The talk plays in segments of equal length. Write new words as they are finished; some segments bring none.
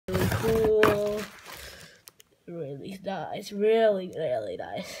really nice. Really, really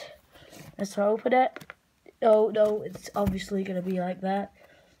nice. Let's open it. Oh, no, it's obviously going to be like that.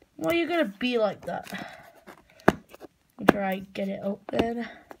 Why are you going to be like that? Try and get it open.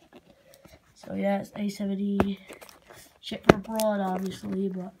 So yeah, it's a70 shipped abroad, obviously,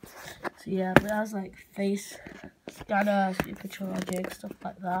 but so yeah, but it has like face scanner, super charging, stuff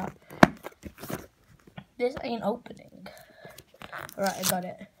like that. This ain't opening. Alright, I got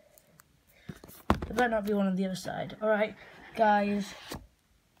it. It better not be one on the other side. Alright, guys.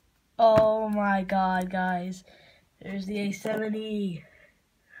 Oh my god, guys. There's the a70.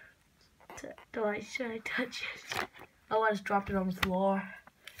 Should I touch it? Oh, I just dropped it on the floor.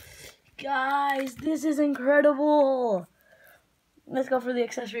 Guys, this is incredible. Let's go for the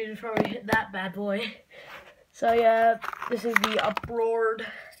accessories before we hit that bad boy. So yeah, this is the abroad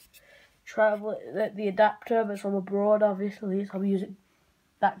travel, the adapter, but it's from abroad, obviously, so I'm using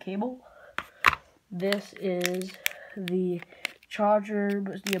that cable. This is the charger,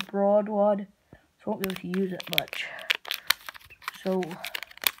 but it's the abroad one, so I won't be able to use it much. So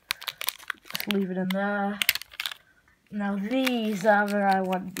just leave it in there. Now these are where I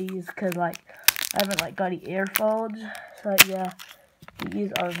want these, because like I haven't got any earphones, so yeah,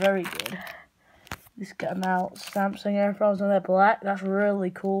 these are very good. Just get them out. Samsung earphones and they're black. That's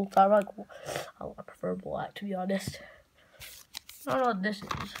really cool. I prefer black, to be honest. I don't know what this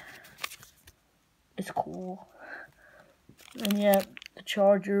is. It's cool. And yeah, the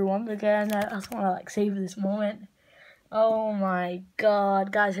charger once again. I just want to save this moment. Oh my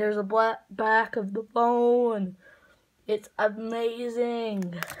god, guys! Here's the black back of the phone. It's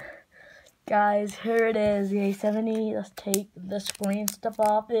amazing. Guys, here it is, the a70. Let's take the screen stuff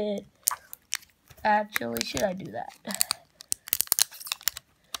off it. Actually, should I do that?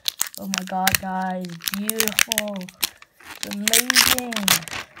 Oh my god, guys. Beautiful. It's amazing.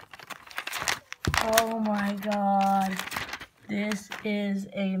 Oh my god. This is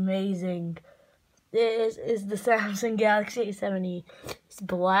amazing. This is the Samsung Galaxy A70. It's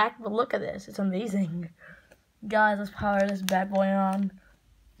black, but look at this. It's amazing. Guys, let's power this bad boy on.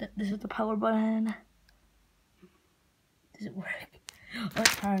 This is the power button. Does it work? Oh,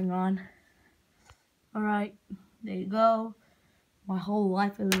 it's powering on. Alright, there you go. My whole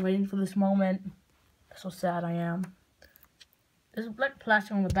life I've been waiting for this moment. So sad I am. There's black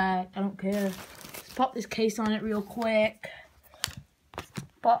plastic on the back. I don't care. Let's pop this case on it real quick.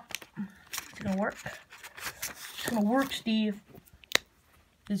 Pop. It's gonna work. It's gonna work, Steve.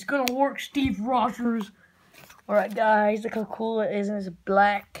 It's gonna work, Steve Rogers. Alright guys, look how cool it is in this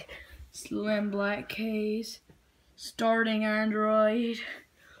black, slim black case. Starting Android.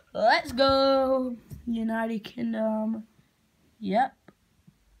 Let's go! United Kingdom. Yep.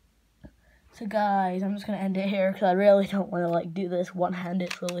 So guys, I'm just gonna end it here because I really don't want to do this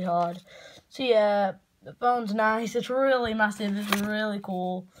one-handed. It's really hard. So yeah, the phone's nice. It's really massive. It's really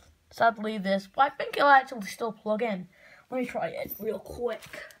cool. Sadly this, but I think it'll actually still plug in. Let me try it real quick.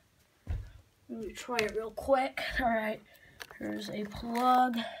 Alright, here's a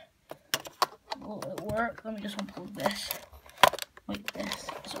plug. Will it work? Let me just unplug this. Wait, this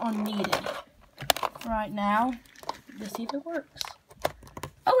is unneeded. Right now, let's see if it works.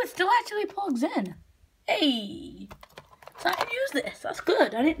 Oh, it still actually plugs in. Hey! So I can use this. That's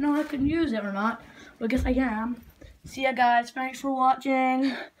good. I didn't know I could use it or not. But I guess I can. See ya, guys. Thanks for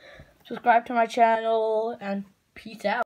watching. Subscribe to my channel, and peace out.